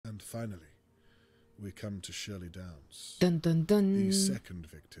finally, we come to Shirley Downs, Dun dun dun. the second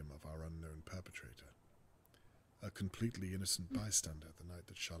victim of our unknown perpetrator. A completely innocent bystander the night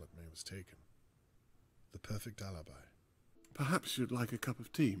that Charlotte May was taken. The perfect alibi. Perhaps you'd like a cup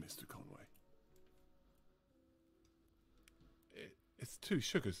of tea, Mr. Conway. It's 2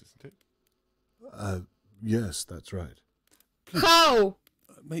 sugars, isn't it? Yes, that's right. Please, How?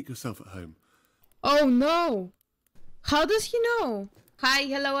 make yourself at home. Oh no! How does he know? Hi,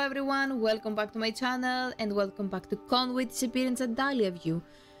 hello everyone, welcome back to my channel and welcome back to Conway, Disappearance at Dahlia View.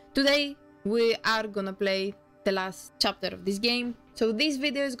 Today we are gonna play the last chapter of this game. So this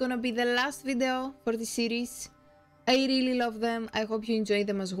video is gonna be the last video for the series. I really love them, I hope you enjoy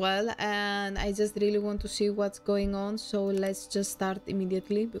them as well, and I just really want to see what's going on, so let's just start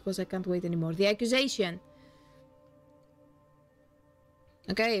immediately because I can't wait anymore. The accusation.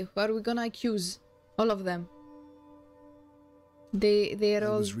 Okay, what are we gonna accuse? All of them. They're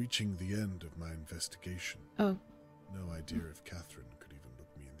all... I was reaching the end of my investigation. Oh. No idea if Catherine could even look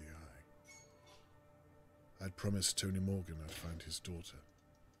me in the eye. I'd promised Tony Morgan I'd find his daughter,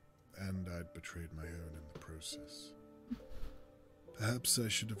 and I'd betrayed my own in the process. Perhaps I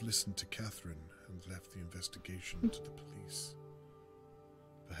should have listened to Catherine and left the investigation to the police.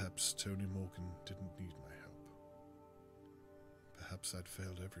 Perhaps Tony Morgan didn't need my help. Perhaps I'd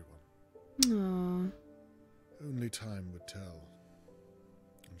failed everyone. Aww. Only time would tell.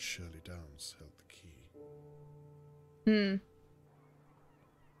 And Shirley Downs held the key.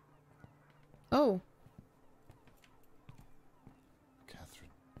 Oh. Catherine,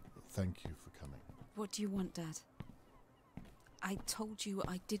 thank you for coming. What do you want, Dad? I told you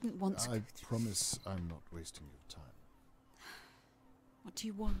I didn't want to... I promise I'm not wasting your time. What do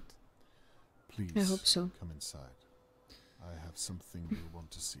you want? Please, I hope so. come inside. I have something you want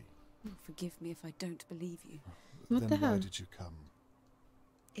to see. Oh, forgive me if I don't believe you. What Then the hell? why did you come?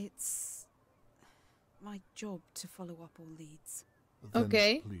 It's my job to follow up all leads. Then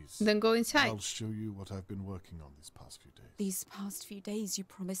Okay, please. then go inside. I'll show you what I've been working on these past few days. These past few days you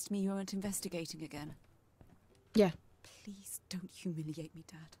promised me you weren't investigating again. Yeah. Please don't humiliate me,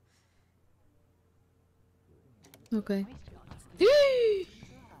 Dad. Okay.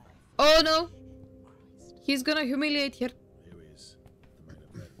 Oh no! He's gonna humiliate her. Here he is, the man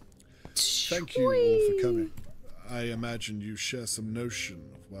in red. Thank you all for coming. I imagine you share some notion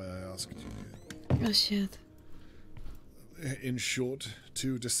of why I asked you here. Oh shit. In short,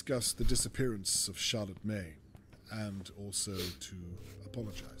 to discuss the disappearance of Charlotte May, and also to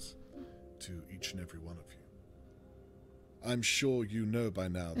apologize to each and every one of you. I'm sure you know by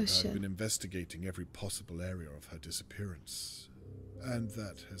now that I've been investigating every possible area of her disappearance, and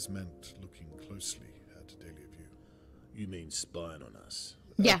that has meant looking closely at Dahlia View. You mean spying on us?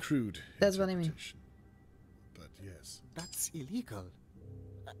 Yeah, A crude that's what I mean. interpretation, but yes. That's illegal.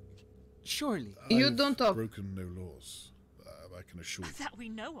 Surely. You I've don't talk. broken no laws, I can assure you. That we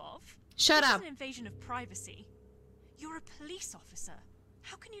know of. Shut This up. is an invasion of privacy. You're a police officer.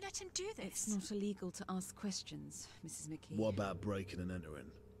 How can you let him do this? It's not illegal to ask questions, Mrs. McKee. What about breaking and entering?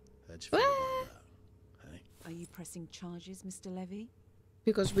 How'd you feel about that? Hey? Are you pressing charges, Mr. Levy?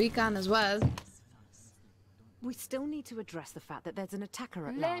 Because we can as well. We still need to address the fact that there's an attacker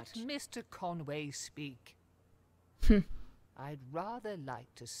at Let large. Mr. Conway speak. I'd rather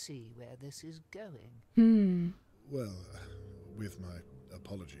like to see where this is going. Well, with my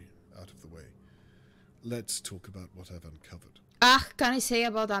apology out of the way, let's talk about what I've uncovered. Ah, can I say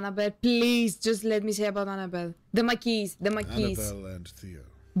about Annabelle? Please, just let me say about Annabelle. The Marquise, the Marquise. Annabelle and Theo.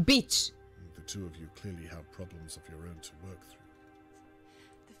 Bitch. The two of you clearly have problems of your own to work through.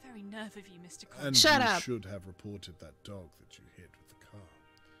 The very nerve of you, Mr. Conway. And Shut you up. should have reported that dog that you hit with the car.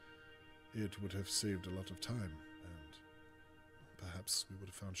 It would have saved a lot of time, and perhaps we would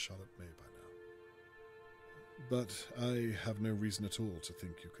have found Charlotte May by now. But I have no reason at all to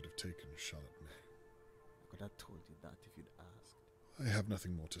think you could have taken Charlotte May. I could have told you that if you'd asked. I have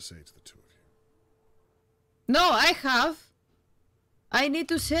nothing more to say to the two of you. No, I have. I need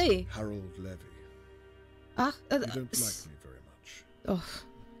to say. Harold Levy. Ah, You don't like me very much. Oh,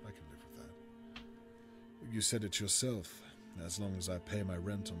 I can live with that. You said it yourself. As long as I pay my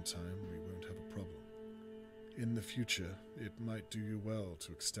rent on time, we won't have a problem. In the future, it might do you well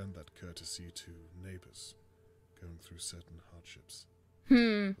to extend that courtesy to neighbors going through certain hardships.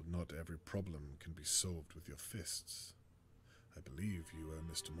 But not every problem can be solved with your fists. I believe you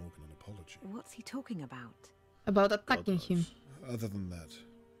owe Mr. Morgan an apology. What's he talking about? about attacking him. Other than that,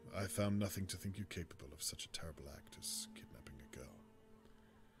 I found nothing to think you capable of such a terrible act as kidnapping a girl.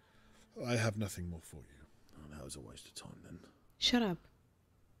 I have nothing more for you. Oh, that was a waste of time then. Shut up.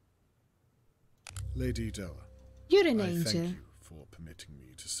 Lady Doa, You're an I angel. thank you for permitting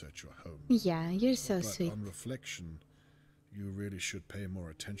me to search your home. Yeah, you're so But sweet. on reflection, you really should pay more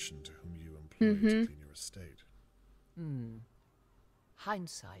attention to whom you employ to clean your estate.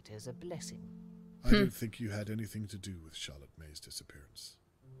 Hindsight is a blessing. I don't think you had anything to do with Charlotte May's disappearance.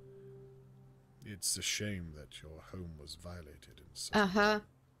 It's a shame that your home was violated in such a way.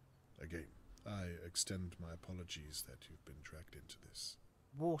 Again, I extend my apologies that you've been dragged into this.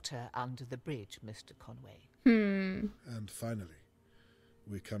 Water under the bridge, Mr. Conway. And finally,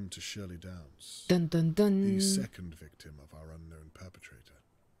 we come to Shirley Downs, Dun dun dun. the second victim of our unknown perpetrator.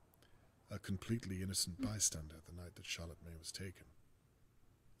 A completely innocent bystander the night that Charlotte May was taken.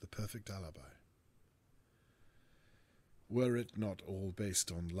 The perfect alibi. Were it not all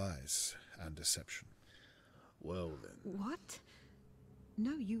based on lies and deception? Well then. What?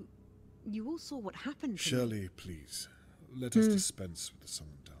 No, you all saw what happened to me. Shirley, please, let us dispense with the song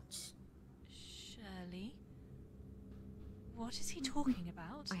and dance. Shirley? What is he talking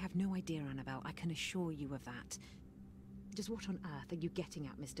about? I have no idea, Annabelle. I can assure you of that. Just what on earth are you getting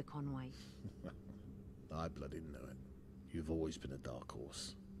at, Mr. Conway? I bloody know it. You've always been a dark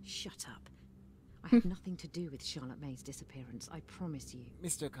horse. Shut up. I have nothing to do with Charlotte May's disappearance, I promise you.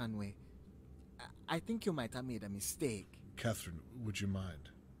 Mr. Conway, I think you might have made a mistake. Catherine, would you mind?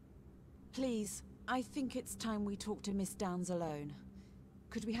 Please, I think it's time we talk to Miss Downs alone.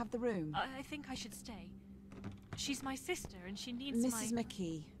 Could we have the room? I think I should stay. She's my sister and she needs Mrs.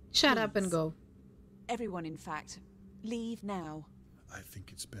 McKee. Shut up and please. go. Everyone, in fact. Leave now. I think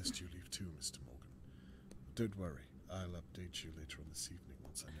it's best you leave too, Mr. Morgan. Don't worry, I'll update you later on this evening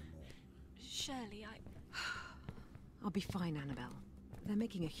once I know more. Shirley, I'll be fine, Annabelle. They're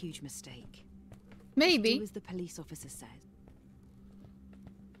making a huge mistake. Maybe. Do as the police officer said.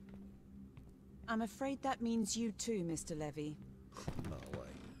 I'm afraid that means you too, Mr. Levy. No way.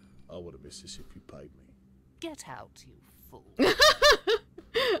 I would have missed this if you paid me. Get out, you fool.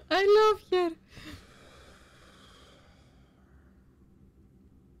 I love her.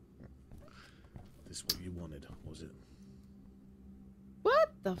 This what you wanted, was it?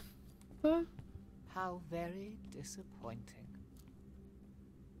 What the fuck? How very disappointing.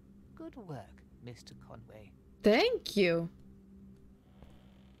 Good work, Mr. Conway. Thank you.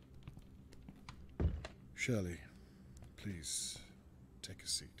 Shirley, please, take a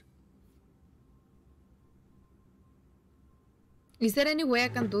seat. Is there any way I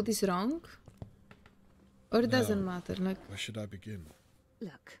can do this wrong? Or it doesn't No. matter, like... Where should I begin?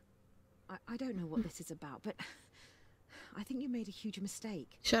 Look, I don't know what this is about, but I think you made a huge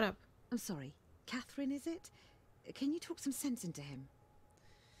mistake. Shut up. I'm sorry. Catherine, is it? Can you talk some sense into him?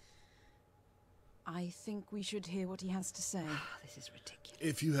 I think we should hear what he has to say. This is ridiculous.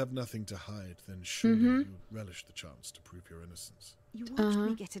 If you have nothing to hide, then surely you relish the chance to prove your innocence. You watched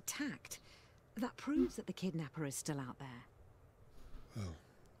me get attacked. That proves that the kidnapper is still out there. Well,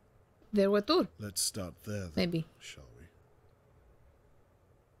 There were two. let's start there, then, Maybe. shall we?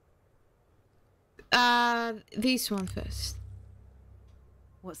 This one first.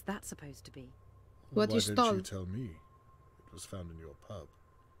 What's that supposed to be? What Why you don't stole. you tell me? It was found in your pub.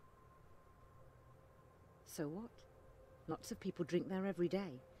 So what? Lots of people drink there every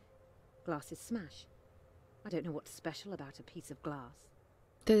day. Glasses smash. I don't know what's special about a piece of glass.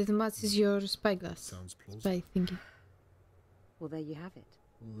 That it matches your spyglass. Sounds plausible. Spy thingy. Well, there you have it.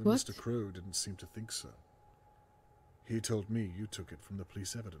 Well, then What? Mr. Crow didn't seem to think so. He told me you took it from the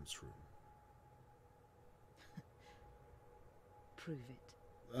police evidence room. Prove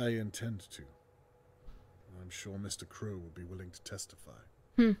it. I intend to. I'm sure Mr. Crow will be willing to testify.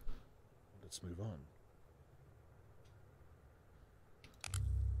 Let's move on.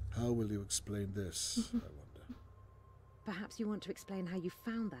 How will you explain this, I wonder? Perhaps you want to explain how you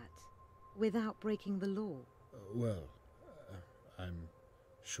found that, without breaking the law. I'm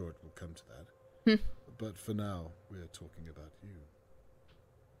sure it will come to that. But for now, we're talking about you.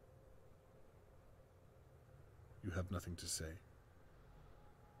 You have nothing to say.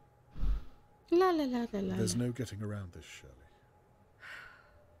 La la la la la. There's no getting around this, Shirley.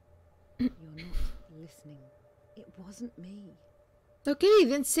 You're not listening. It wasn't me. Okay,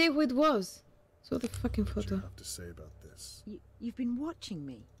 then say who it was. So the fucking What do you photo. have to say about this? You've been watching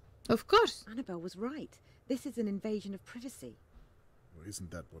me. Of course. Annabelle was right. This is an invasion of privacy. Well, isn't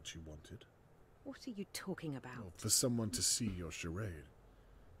that what you wanted? What are you talking about? Well, for someone to see your charade.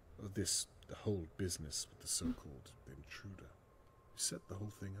 The whole business with the so-called intruder. You set the whole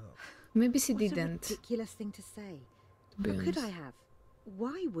thing up. Maybe she What a didn't. ridiculous thing to say. To be How could I honest. have?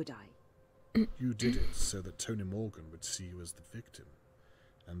 Why would I? You did it so that Tony Morgan would see you as the victim,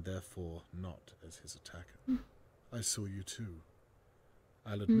 and therefore not as his attacker. I saw you too.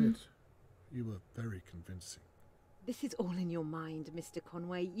 I'll admit, you were very convincing. This is all in your mind, Mr.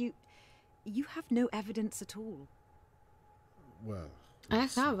 Conway. You have no evidence at all. Well, I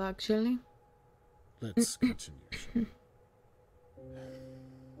have, actually. let's continue, shall we?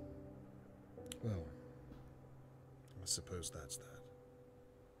 Well, I suppose that's that.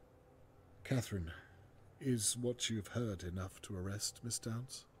 Catherine, is what you've heard enough to arrest Miss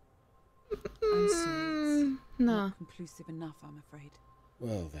Downs? I'm sorry. It's No. not conclusive enough, I'm afraid.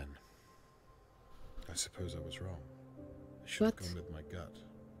 Well then, I suppose I was wrong. I should have What? gone with my gut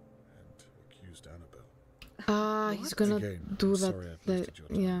and accused Annabelle. Ah, he's gonna Again, do I'm that. sorry I've wasted your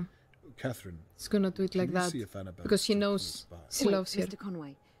time. Yeah, Catherine, he's gonna do it like can you that see if Annabelle because he is knows close by? she Wait, loves her. Mr.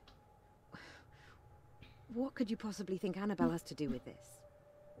 Conway. What could you possibly think Annabelle has to do with this?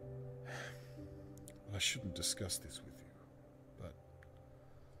 I shouldn't discuss this with you, but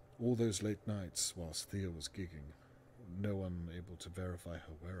all those late nights whilst Thea was gigging, no one able to verify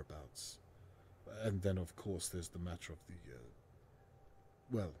her whereabouts. And then, of course, there's the matter of the,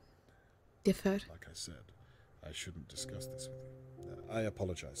 well, Defer. like I said, I shouldn't discuss this with you. I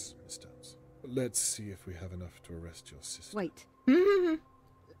apologize, Miss Downs. Let's see if we have enough to arrest your sister. Wait.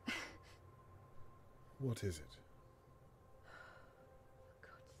 What is it? For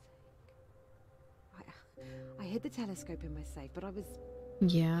God's sake. I hid the telescope in my safe, but I was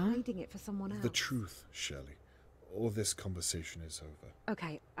Yeah. hiding it for someone else. The truth, Shirley, or this conversation is over.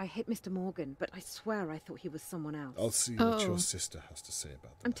 Okay, I hit Mr. Morgan, but I swear I thought he was someone else. I'll see what Oh. your sister has to say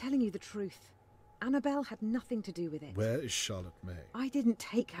about I'm that. telling you the truth. Annabelle had nothing to do with it. Where is Charlotte May? I didn't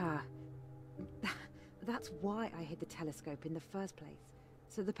take her. That's why I hid the telescope in the first place.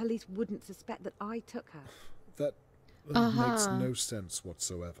 So the police wouldn't suspect that I took her. That makes no sense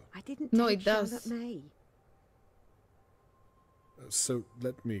whatsoever. I didn't No, take it does. Charlotte May. So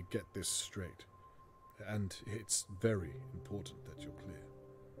let me get this straight. And it's very important that you're clear.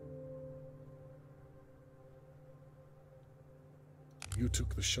 You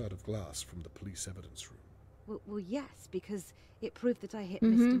took the shard of glass from the police evidence room. Well, yes, because it proved that I hit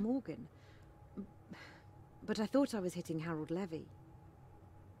Mr. Morgan. But I thought I was hitting Harold Levy.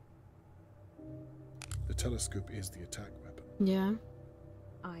 The telescope is the attack weapon. Yeah.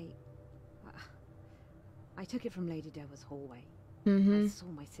 I took it from Lady Dowa's hallway. Mm-hmm. I saw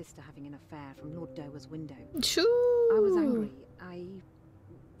my sister having an affair from Lord Dowa's window. Shoo. I was angry. I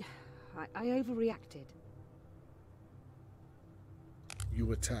overreacted.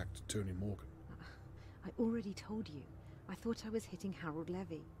 You attacked Tony Morgan. I already told you. I thought I was hitting Harold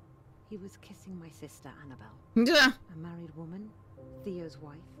Levy. He was kissing my sister, Annabelle. Yeah. A married woman, Theo's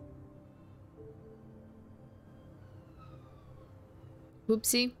wife.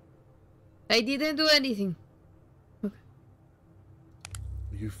 Whoopsie. I didn't do anything. Okay.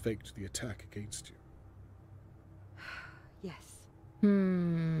 You faked the attack against you. Yes.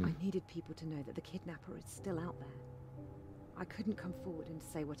 Hmm. I needed people to know that the kidnapper is still out there. I couldn't come forward and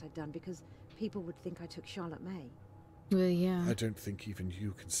say what I'd done because people would think I took Charlotte May. Well, yeah. I don't think even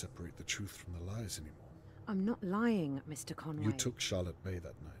you can separate the truth from the lies anymore. I'm not lying, Mr. Conway. You took Charlotte May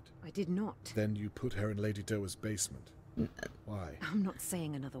that night. I did not. Then you put her in Lady Dowa's basement. Why? I'm not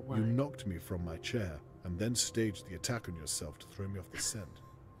saying another word. You knocked me from my chair and then staged the attack on yourself to throw me off the scent.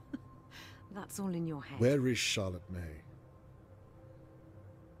 That's all in your head. Where is Charlotte May?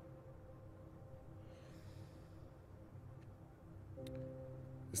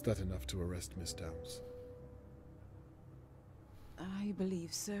 Is that enough to arrest Miss Downs? I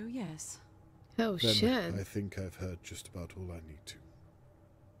believe so, yes. Oh, Then shit. I think I've heard just about all I need to.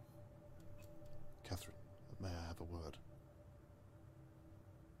 Catherine, may I have a word?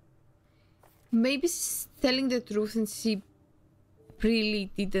 Maybe she's telling the truth and she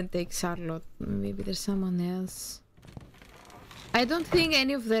really didn't take Charlotte. Maybe there's someone else. I don't think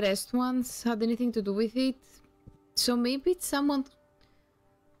any of the rest ones had anything to do with it. So maybe it's someone...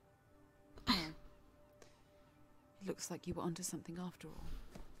 It looks like you were onto something after all.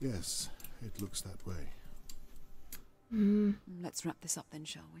 Yes, it looks that way. Let's wrap this up then,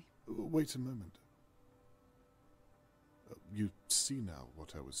 shall we? Wait a moment. You see now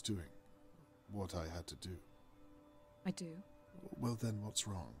what I was doing. What I had to do. I do. Well then, what's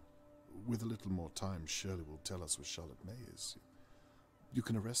wrong? With a little more time, Shirley will tell us where Charlotte May is. You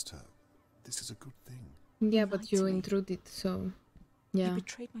can arrest her. This is a good thing. Yeah, You but lied you to me. intruded, so... You Yeah.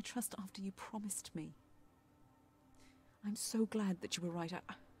 betrayed my trust after you promised me. I'm so glad that you were right.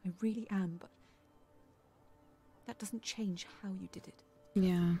 I really am, but that doesn't change how you did it.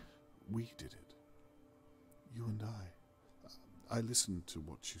 Yeah. We did it. You and I. I listened to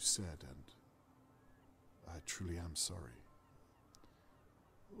what you said, and I truly am sorry.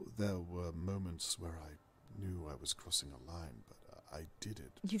 There were moments where I knew I was crossing a line, but I did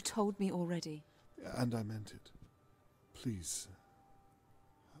it. You've told me already. And I meant it. Please.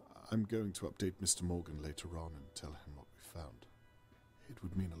 I'm going to update Mr. Morgan later on and tell him what we found. It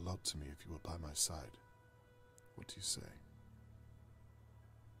would mean a lot to me if you were by my side. What do you say?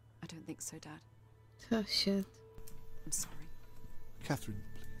 I don't think so, Dad. Oh shit. I'm sorry. Catherine,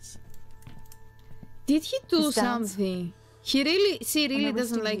 please. Did he do His dad's- something? She really I'm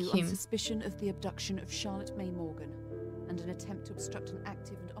doesn't arresting like you him. on suspicion of the abduction of Charlotte May Morgan and an attempt to obstruct an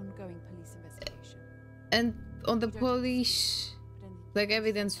active and ongoing police investigation. And on the You don't police, But anything like,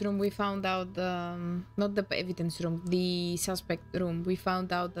 evidence room, we found out, not the evidence room, the suspect room, we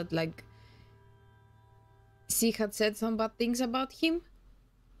found out that, like, she had said some bad things about him.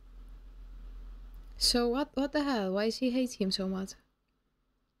 So what the hell? Why she hates him so much?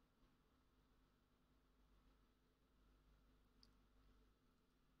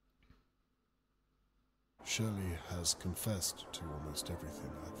 Shirley has confessed to almost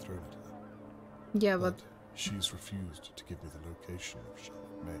everything I've thrown at her. Yeah, but she's refused to give me the location of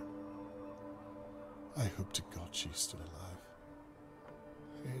Charlotte May. I hope to God she's still alive.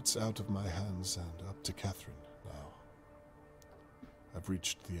 It's out of my hands and up to Catherine now. I've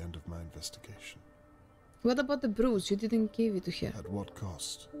reached the end of my investigation. what about the bruise? You didn't give it to her. At what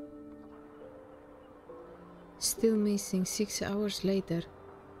cost? Still missing 6 hours later.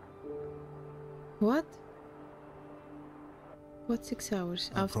 What? What 6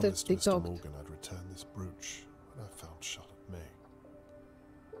 hours I after promised they Mr. talked? Morgan I'd return this brooch when I found Charlotte May.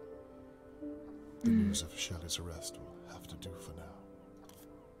 The news of Shelley's arrest will have to do for now.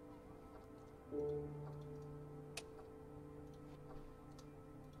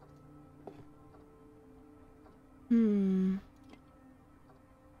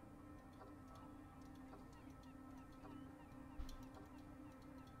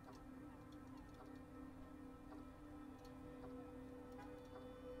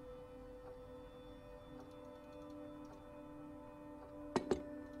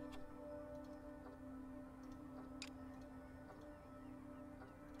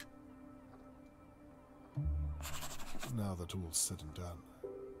 Now that all's said and done,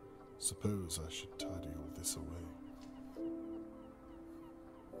 suppose I should tidy all this away.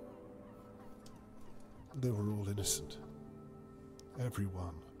 They were all innocent.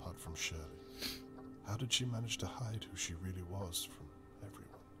 Everyone apart from Shirley. How did she manage to hide who she really was from everyone?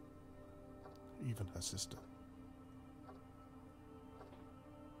 Even her sister.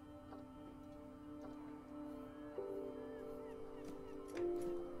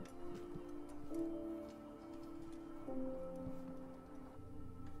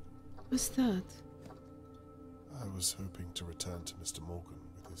 What's that? I was hoping to return to Mr. Morgan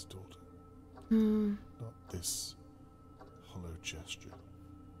with his daughter. Not this hollow gesture.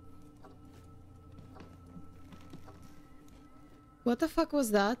 What the fuck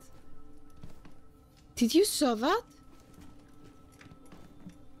was that? Did you saw that?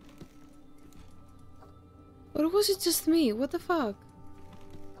 Or was it just me? What the fuck?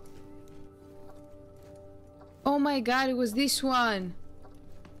 Oh my god, it was this one.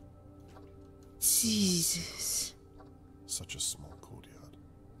 Jesus. Such a small courtyard.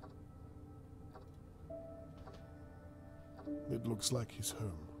 It looks like his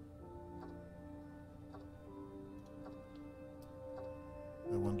home.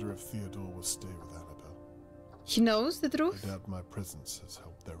 I wonder if Theodore will stay with Annabelle. He knows the I truth? doubt my presence has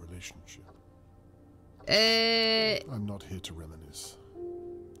helped their relationship. Uh, I'm not here to reminisce.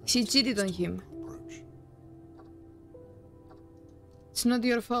 she cheated on him. Approach. It's not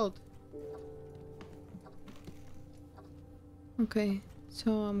your fault. Okay,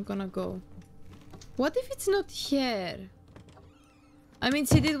 so I'm gonna go. What if it's not here? I mean,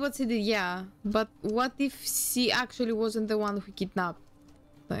 she did what she did, yeah. But what if she actually wasn't the one who kidnapped?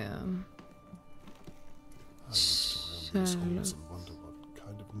 I used to roam these halls and wonder what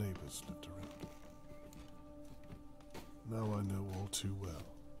kind of neighbors lived around. Now I know all too well.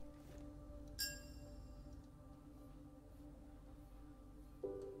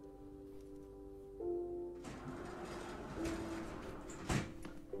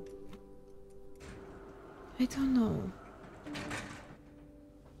 I don't know.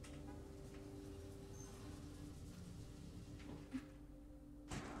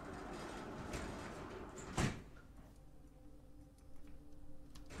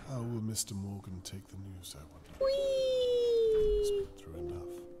 How will Mr. Morgan take the news, I wonder? Whee! He's been through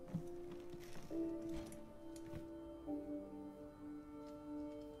enough.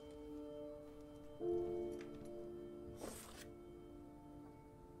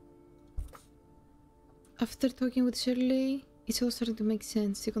 After talking with Shirley, it's all starting to make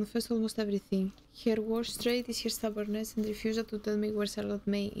sense. She confessed almost everything. Her worst trait is her stubbornness and refusal to tell me where Charlotte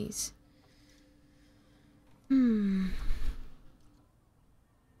May is.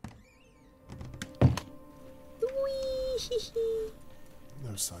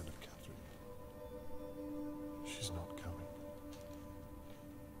 No sign of Catherine. She's not coming.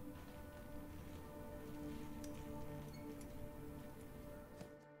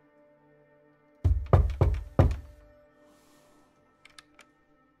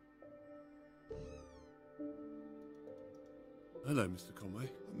 Hello, Mr. Conway.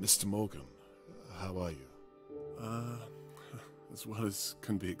 Mr. Morgan, how are you? As well as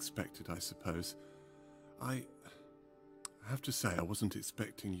can be expected, I suppose. I have to say, I wasn't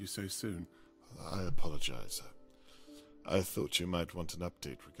expecting you so soon. I apologize. I thought you might want an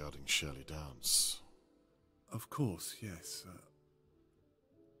update regarding Shirley Downs. Of course, yes.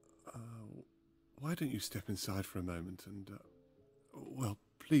 Why don't you step inside for a moment and, well,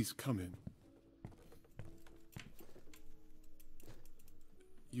 please come in.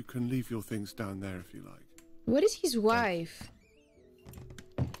 You can leave your things down there if you like. Where is his wife?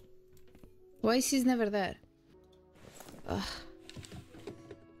 Why is she never there? Ugh.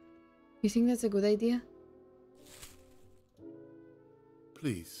 You think that's a good idea?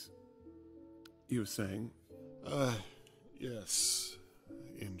 Please. You were saying? Yes.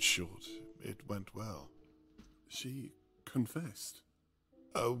 In short, it went well. She confessed?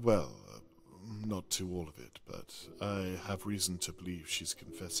 Well, not to all of it, but I have reason to believe she's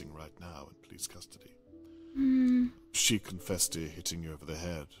confessing right now in police custody. She confessed to hitting you over the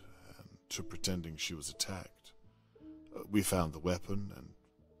head and to pretending she was attacked. We found the weapon and,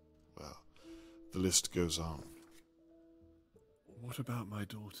 well, the list goes on. What about my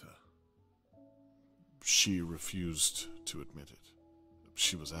daughter? She refused to admit it.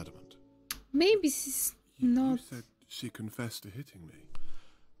 She was adamant. Maybe she's not... You said she confessed to hitting me.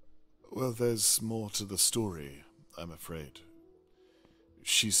 Well, there's more to the story, I'm afraid.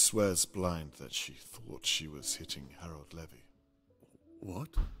 She swears blind that she thought she was hitting Harold Levy. What?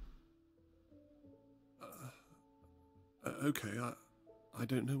 Okay, I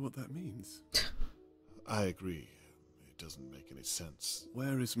don't know what that means. I agree. It doesn't make any sense.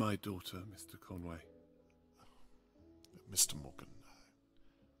 Where is my daughter, Mr. Conway? Mr. Morgan,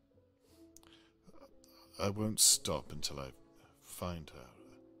 I won't stop until I find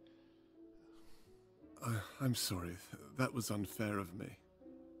her. I'm sorry. That was unfair of me.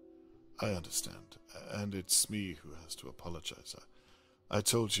 I understand, and it's me who has to apologize. I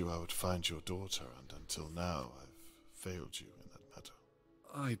told you I would find your daughter, and until now I've failed you in that matter.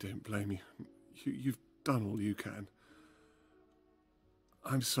 I don't blame you. You've done all you can.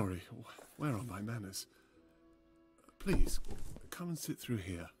 I'm sorry. Where are my manners? Please, come and sit through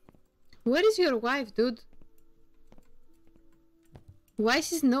here. Where is your wife, dude? Why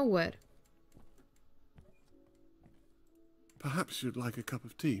she's nowhere? Perhaps you'd like a cup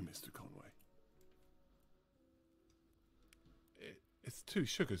of tea, Mr. Conway. It's 2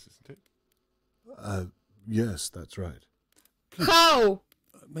 sugars, isn't it? Yes, that's right. Please, How?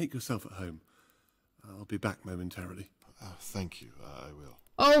 make yourself at home. I'll be back momentarily. Thank you, I will.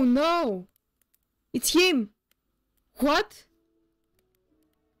 Oh no! It's him! What?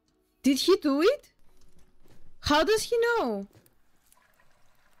 Did he do it? How does he know?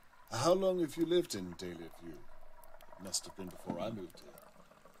 How long have you lived in Dahlia View? Must have been before I moved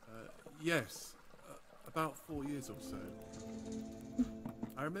here. Yes, about 4 years or so.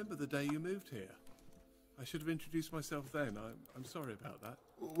 I remember the day you moved here. I should have introduced myself then. I'm sorry about that.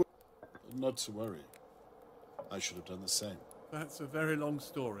 Not to worry. I should have done the same. That's a very long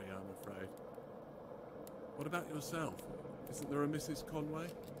story, I'm afraid. What about yourself? Isn't there a Mrs. Conway?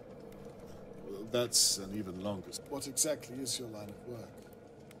 Well, that's an even longer... What exactly is your line of work?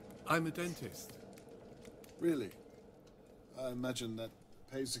 I'm a dentist. Really? I imagine that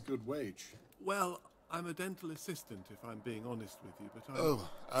pays a good wage. Well, I'm a dental assistant, if I'm being honest with you, but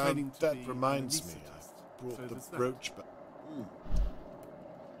I'm training to that be reminds an me. anaesthetist. I brought So the there's that. brooch back.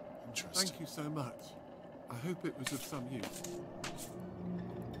 Interesting. Thank you so much. I hope it was of some use.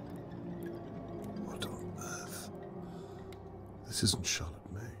 What on earth? This isn't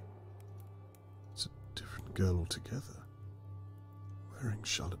Charlotte May. It's a different girl altogether. Wearing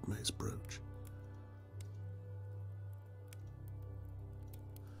Charlotte May's brooch.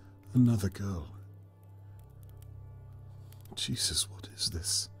 Another girl. Jesus, what is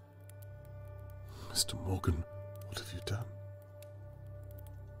this? Mr. Morgan, what have you done?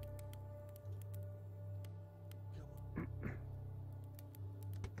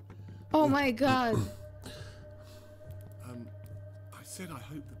 Oh my god. I said I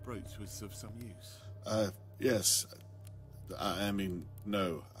hope the brooch was of some use. Yes. I mean,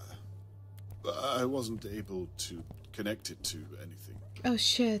 no. I wasn't able to connect it to anything. Oh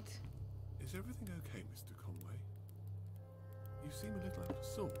shit. Is everything okay, Mr. Conway? You seem a little out of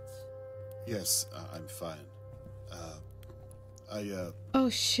sorts. Yes, I'm fine. Oh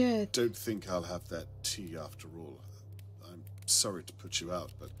shit. don't think I'll have that tea after all. I'm sorry to put you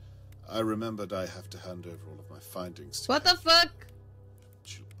out, but I remembered I have to hand over all of my findings to What the fuck?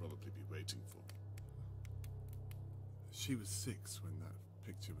 She'll probably be waiting for me. She was 6 when that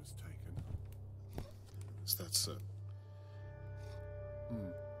picture was taken. Is that so?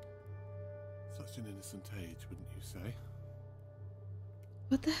 Such an innocent age, wouldn't you say?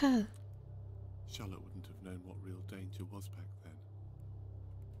 What the hell? Charlotte wouldn't have known what real danger was back then.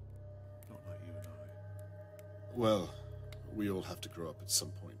 Not like you and I. Well, we all have to grow up at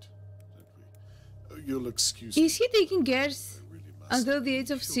some point, don't we? You'll excuse me. Is he taking girls I really must. until the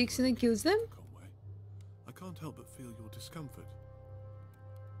age of 6 and then kills them? Conway, I can't help but feel your discomfort.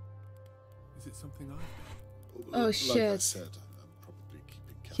 Is it something I've done? Oh, Like I shit. said, I'm probably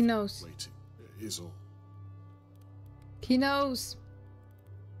keeping He Catherine knows. waiting. Is all. He knows.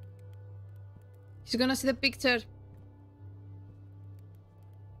 He's gonna see the picture.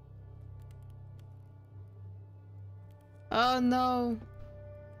 Oh no.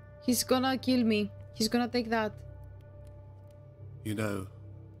 He's gonna kill me. He's gonna take that. You know,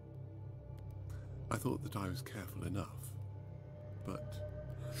 I thought that I was careful enough, but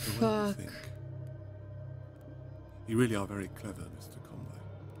the way you Fuck. think. You really are very clever, Mr. Conway.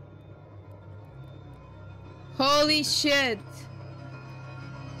 Holy shit.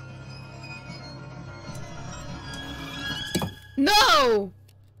 No!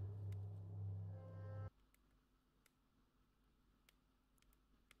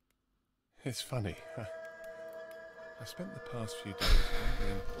 It's funny. I spent the past few days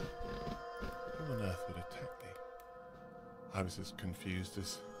wondering who on earth would attack me. I was as confused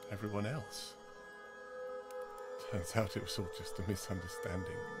as everyone else. Turns out it was all just a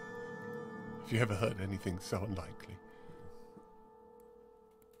misunderstanding. Have you ever heard anything so unlikely?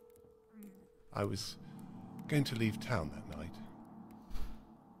 I was going to leave town that night.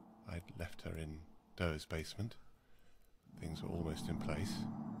 I'd left her in Doe's basement. Things were almost in place.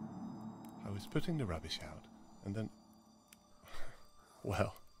 I was putting the rubbish out, and then...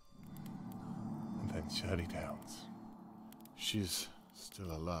 well... and then Shirley Downs. She's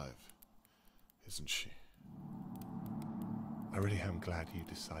still alive, isn't she? I really am glad you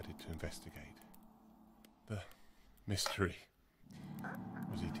decided to investigate. The mystery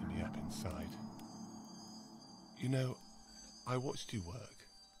was eating me up inside. You know, I watched you work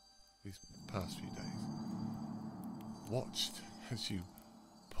these past few days. Watched as you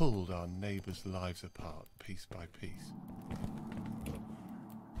pulled our neighbours' lives apart piece by piece.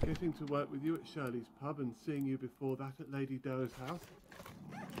 Getting to work with you at Shirley's pub and seeing you before that at Lady Doe's house.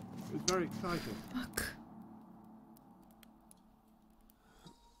 It was very exciting. Fuck.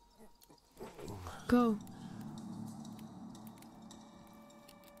 Go.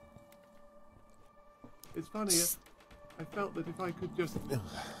 It's funny, I felt that if I could just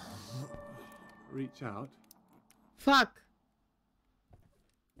reach out. Fuck.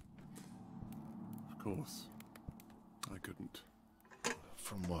 Of course, I couldn't.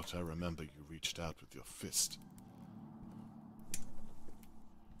 From what I remember, you reached out with your fist.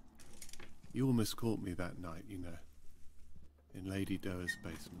 You almost caught me that night, you know, in Lady Doe's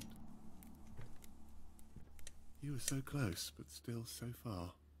basement. You were so close, but still so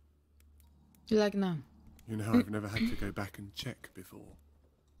far. You like now? You know, I've never had to go back and check before.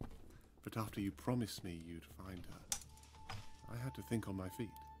 But after you promised me you'd find her, I had to think on my feet.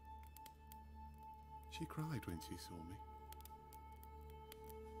 She cried when she saw me.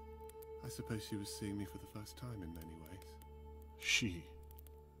 I suppose she was seeing me for the first time in many ways. She?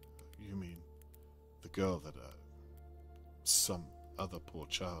 You mean the girl that, some other poor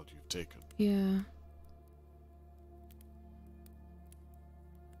child you've taken? Yeah.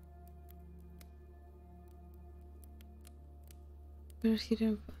 Where's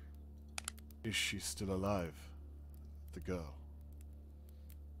he? Is she still alive? The girl?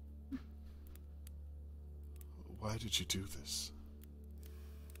 Why did you do this?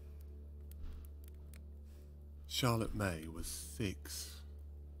 Charlotte May was 6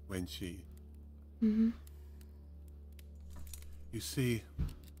 when she... Mm-hmm. You see,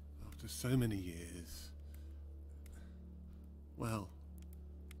 after so many years... well,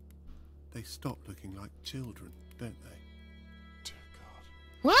 they stop looking like children, don't they? Dear God.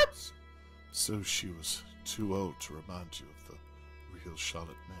 What? So she was too old to remind you of the real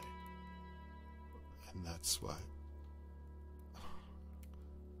Charlotte May. And that's why...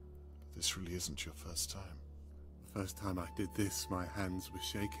 This really isn't your first time. The first time I did this, my hands were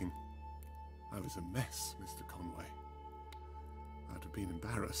shaking. I was a mess, Mr. Conway. I'd have been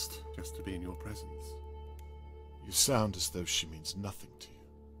embarrassed just to be in your presence. You sound as though she means nothing to you.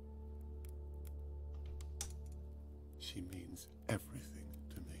 She means everything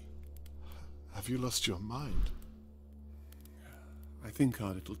to me. Have you lost your mind? I think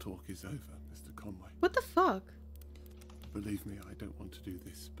our little talk is over, Mr. Conway. What the fuck? Believe me, I don't want to do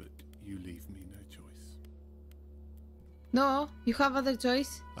this, but you leave me no choice. No, you have other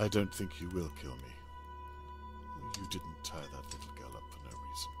choice. I don't think you will kill me. You didn't tie that little girl up for no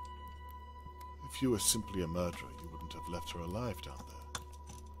reason. If you were simply a murderer, you wouldn't have left her alive down there.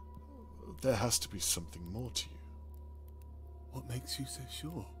 There has to be something more to you. What makes you so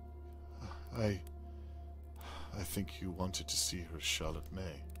sure? I think you wanted to see her as Charlotte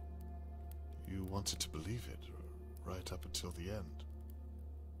May. You wanted to believe it, right up until the end.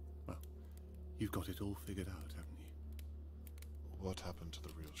 Well, you've got it all figured out, haven't you? What happened to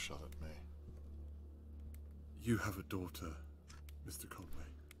the real Charlotte May? You have a daughter, Mr. Conway.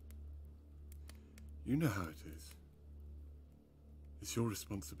 You know how it is. It's your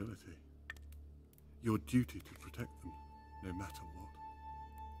responsibility. Your duty to protect them, no matter what.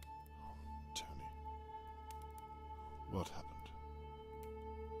 Tony. What happened?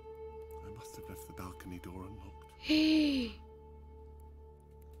 I must have left the balcony door unlocked. Hey.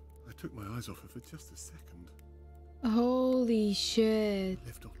 I took my eyes off her for just a second. Holy shit. I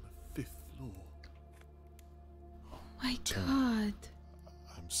lived on the 5th floor. Oh my Tony, god.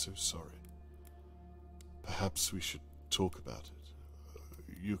 I'm so sorry. Perhaps we should talk about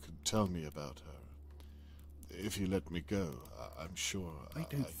it. You can tell me about her. If you let me go, I'm sure I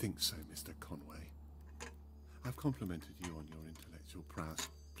don't think so, Mr. Conway. I've complimented you on your intellectual prowess.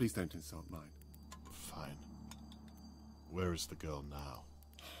 Please don't insult mine. Fine. Where is the girl now?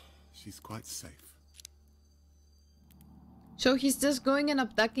 She's quite safe. So he's just going and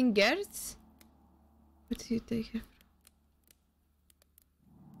abducting girls? Where do you take her from?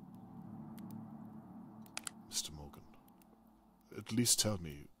 Mr. Morgan, at least tell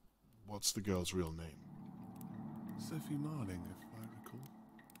me, what's the girl's real name? Sophie Marling, if I recall.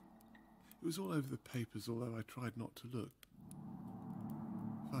 It was all over the papers, although I tried not to look.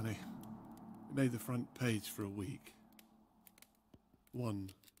 Funny. It made the front page for a week.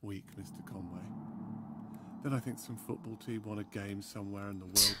 1 week, Mr. Conway. Then I think some football team won a game somewhere and the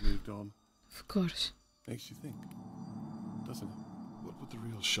world moved on. Of course. Makes you think, doesn't it? What would the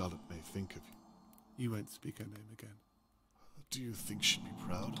real Charlotte May think of you? You won't speak her name again. Do you think she'd be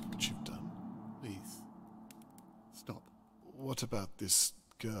proud of what you've done? Please. Stop. What about this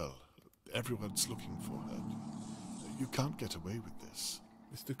girl? Everyone's looking for her. You can't get away with this.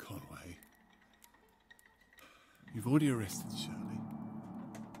 Mr. Conway, you've already arrested Shirley.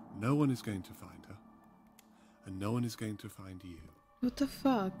 No one is going to find her. And no one is going to find you. What the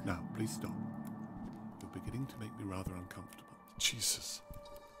fuck? Now, please stop. You're beginning to make me rather uncomfortable. Jesus.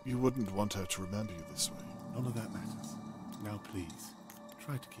 You wouldn't want her to remember you this way. None of that matters. Now, please,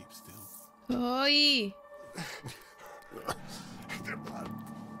 try to keep still. Oi!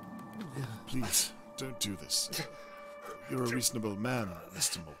 Please, don't do this. You're a reasonable man,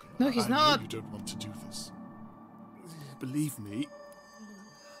 Mr. Morgan. No, he's not. I know you don't want to do this. Believe me,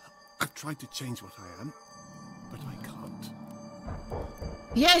 I've tried to change what I am, but I can't.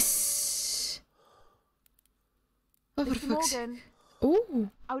 Yes! Oh, for Mr. fuck's sake. Morgan,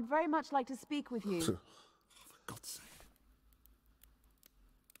 Ooh. I would very much like to speak with you. For God's sake.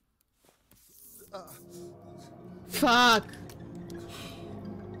 Fuck.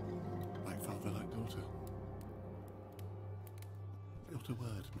 Like father, like daughter. Not a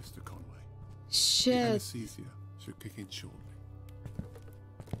word, Mr. Conway. The Shit. anesthesia should kick in shortly.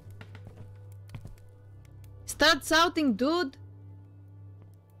 Start shouting, dude.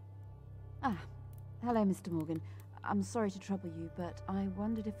 Ah, hello, Mr. Morgan. I'm sorry to trouble you, but I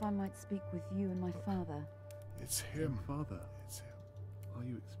wondered if I might speak with you and my father. It's him. Father, It's him. are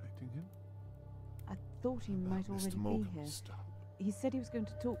you expecting him? I thought he might already Mr. Morgan, be here. stop. He said he was going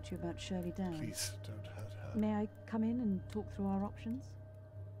to talk to you about Shirley Downs. Please, don't hurt her. May I come in and talk through our options?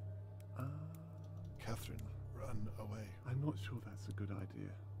 Catherine, run away. I'm not sure that's a good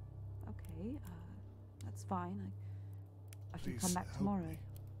idea. Okay, that's fine. I can Please come back help tomorrow. me.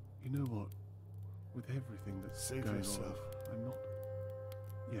 You know what? With everything that's Save going yourself. on, I'm not...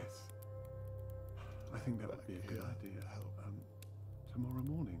 Yes. I think that would be a good Here, idea. help. Tomorrow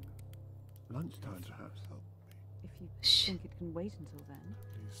morning. Lunchtime, perhaps. Help me. If you Shh. think it can wait until then.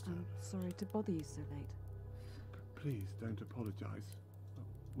 Please I'm don't. sorry to bother you so late. Please, don't apologise.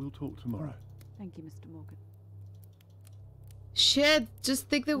 We'll talk tomorrow. Thank you, Mr. Morgan. Shit. Just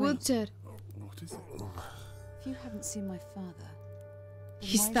take the Wait. wheelchair. What is it? If you haven't seen my father, then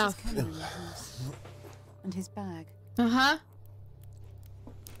His why is stuff. his camera in the house? And his bag. Uh-huh.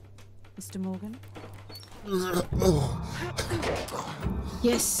 Mr. Morgan?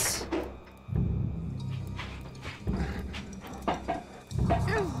 Yes.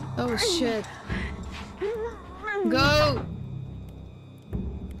 Oh shit. Go!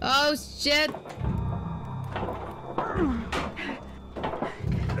 Oh shit!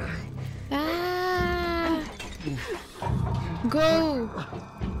 Ah! Go!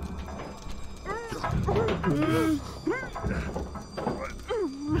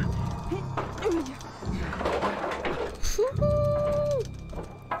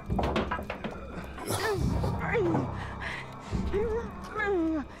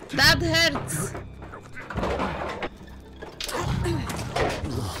 That hurts!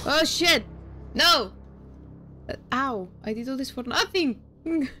 Oh shit! No! Ow! I did all this for nothing!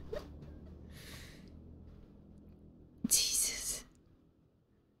 Jesus.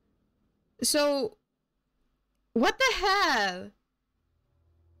 So... What the hell?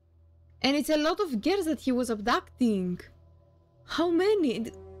 And it's a lot of girls that he was abducting. How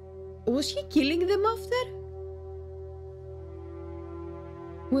many? Was he killing them after?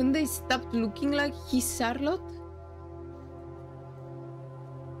 When they stopped looking like his Charlotte?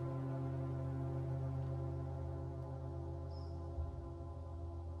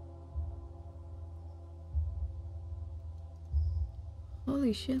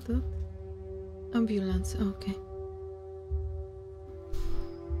 Holy shit, what? Ambulance, okay.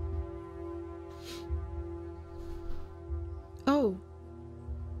 Oh.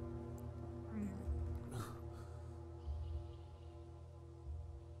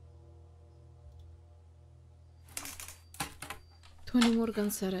 Tony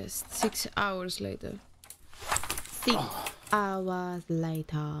Morgan's arrest. 6 hours later. 6 hours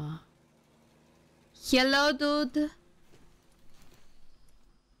later. Hello, dude.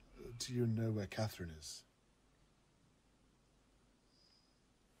 Do you know where Catherine is?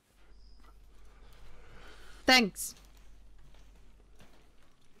 Thanks.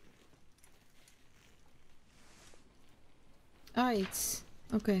 Ah, it's...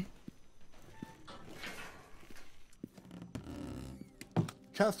 okay.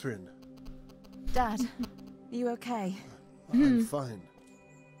 Catherine! Dad, are you okay? I'm fine.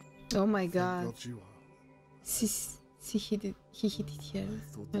 Oh my Thank god. God you are. He hit it here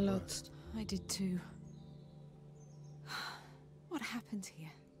I thought a the lot. worst. I did too. What happened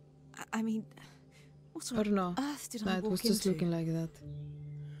here? I mean, what Or on no. earth did No, I it walk was just into? looking like that.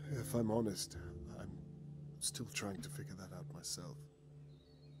 If I'm honest, I'm still trying to figure that out myself.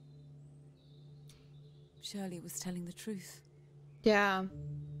 Shirley was telling the truth. Yeah.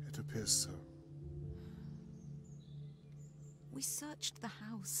 It appears so. We searched the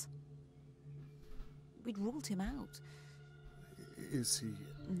house. We'd ruled him out. Is he...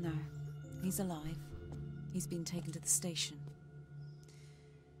 No, he's alive. He's been taken to the station.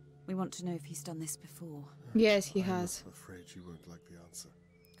 We want to know if he's done this before. Yes, he has. I'm afraid you won't like the answer.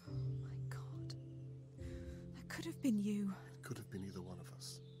 Oh my god. That could have been you. It could have been either one of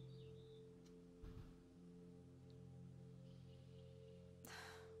us.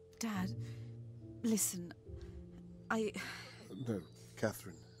 Dad, listen. No,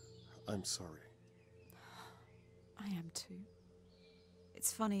 Catherine, I'm sorry. I am too.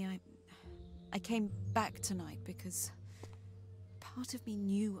 It's funny, I came back tonight because part of me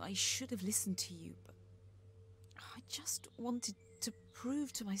knew I should have listened to you, but I just wanted to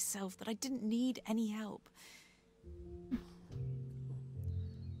prove to myself that I didn't need any help.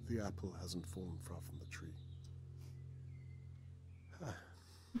 The apple hasn't fallen far from the tree.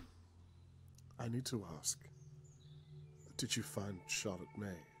 I need to ask, did you find Charlotte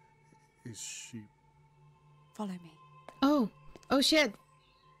May? Is she... Follow me. Oh. Oh shit.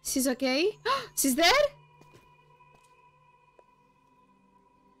 She's okay? She's there?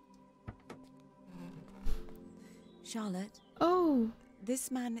 Charlotte, Oh. this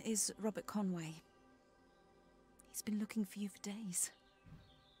man is Robert Conway. He's been looking for you for days.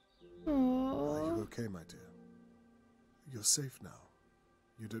 Are Oh. you okay, my dear? You're safe now.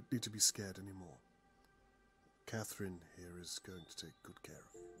 You don't need to be scared anymore. Catherine here is going to take good care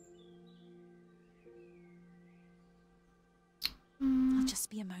of you. I'll just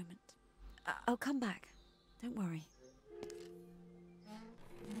be a moment. I'll come back. Don't worry.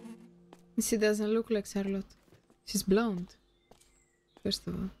 She doesn't look like Charlotte. She's blonde. First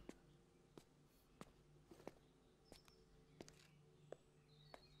of all.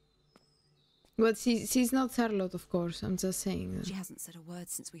 But she's not Charlotte, of course. I'm just saying that. She hasn't said a word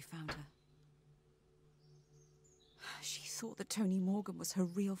since we found her. She thought that Tony Morgan was her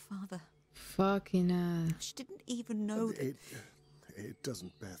real father. Fucking She didn't even know that... It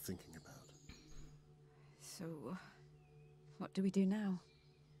doesn't bear thinking about. So, what do we do now?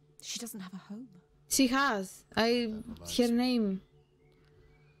 She doesn't have a home. She has. Her name.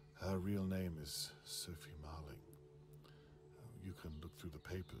 Her real name is Sophie Marling. You and look through the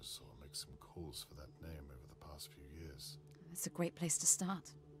papers or make some calls for that name over the past few years. It's a great place to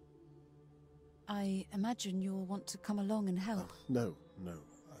start. I imagine you'll want to come along and help. No.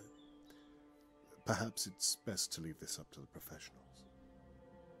 Perhaps it's best to leave this up to the professionals.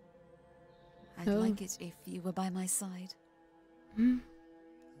 I'd like it if you were by my side. I'd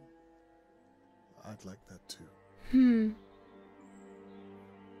like that too.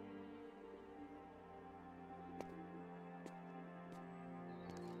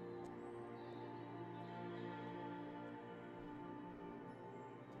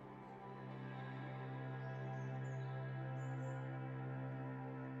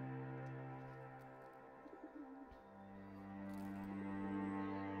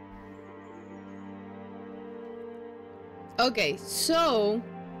 Okay, so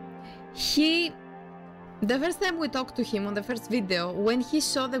the first time we talked to him on the first video, when he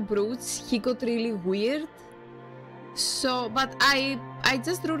saw the brutes, he got really weird. So, but I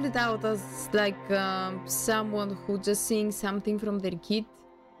just ruled it out as like someone who just seeing something from their kid.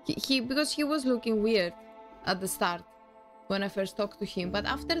 Because he was looking weird at the start when I first talked to him, but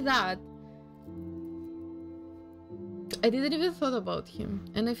after that I didn't even thought about him,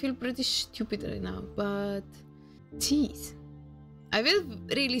 and I feel pretty stupid right now, but jeez, I feel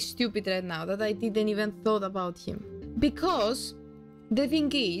really stupid right now that I didn't even thought about him. Because the thing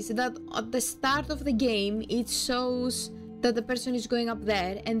is that at the start of the game it shows that the person is going up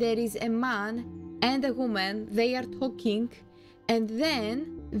there and there is a man and a woman, they are talking, and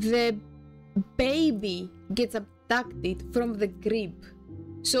then the baby gets abducted from the crib.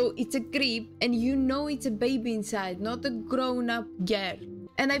 So it's a crib and you know it's a baby inside, not a grown-up girl.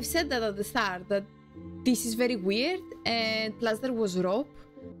 And I've said that at the start, that this is very weird, and plus there was rope.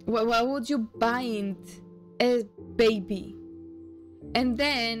 Why would you bind a baby? And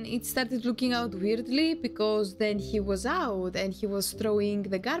then it started looking out weirdly, because then he was out and he was throwing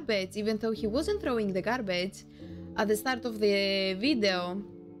the garbage, even though he wasn't throwing the garbage. At the start of the video,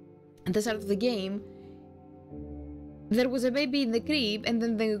 at the start of the game, there was a baby in the crib, and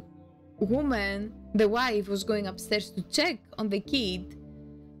then the woman, the wife, was going upstairs to check on the kid,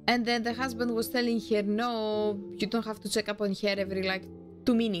 and then the husband was telling her, no, you don't have to check up on her every like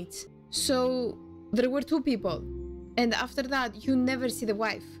 2 minutes. So there were 2 people, and after that you never see the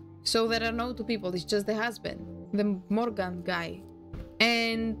wife. So there are no 2 people, it's just the husband, the Morgan guy.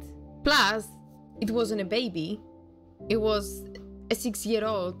 And plus, it wasn't a baby, it was a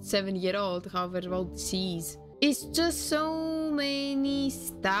 6-year-old, 7-year-old, however old she is. It's just so many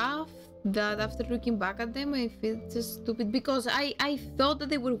stuff that after looking back at them, I feel just stupid, because I thought that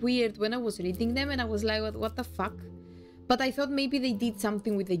they were weird when I was reading them, and I was like, what the fuck? But I thought maybe they did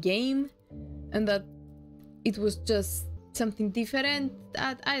something with the game and that it was just something different.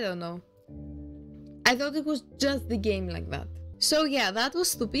 I don't know. I thought it was just the game like that. So yeah, that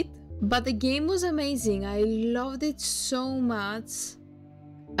was stupid, but the game was amazing. I loved it so much.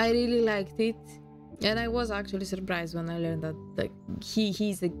 I really liked it. And I was actually surprised when I learned that like,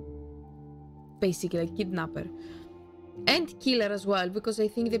 he's basically a kidnapper and killer as well, because I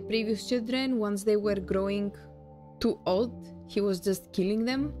think the previous children, once they were growing too old, he was just killing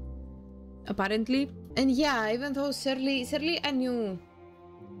them, apparently. And yeah, even though Shirley I knew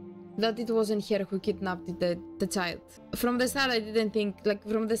that it wasn't her who kidnapped the child. From the start, I didn't think, like,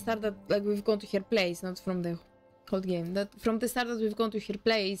 from the start that like we've gone to her place, not from the whole game, that from the start that we've gone to her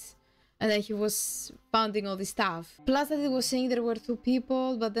place, and then he was pounding all this stuff. Plus that it was saying there were 2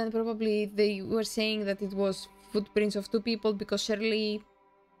 people, but then probably they were saying that it was footprints of 2 people, because Shirley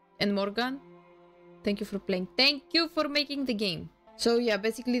and Morgan. Thank you for playing. Thank you for making the game. So yeah,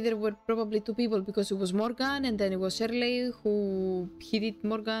 basically there were probably 2 people, because it was Morgan and then it was Shirley who hit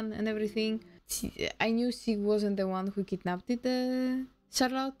Morgan and everything. I knew she wasn't the one who kidnapped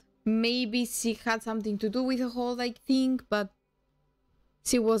Charlotte. Maybe she had something to do with the whole like thing, but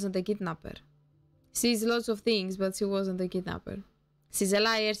she wasn't a kidnapper. She's lots of things, but she wasn't a kidnapper. She's a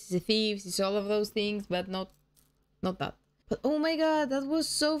liar, she's a thief, she's all of those things, but not that. But oh my god, that was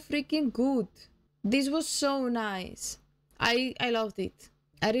so freaking good. This was so nice. I loved it.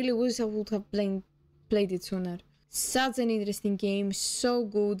 I really wish I would have played it sooner. Such an interesting game, so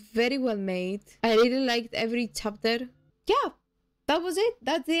good, very well made. I really liked every chapter. Yeah, that was it.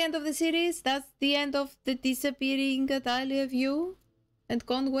 That's the end of the series. That's the end of the disappearing Dahlia View and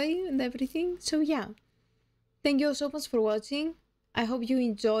Conway and everything. So yeah, thank you so much for watching. I hope you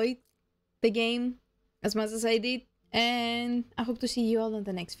enjoyed the game as much as I did, and I hope to see you all in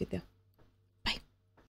the next video.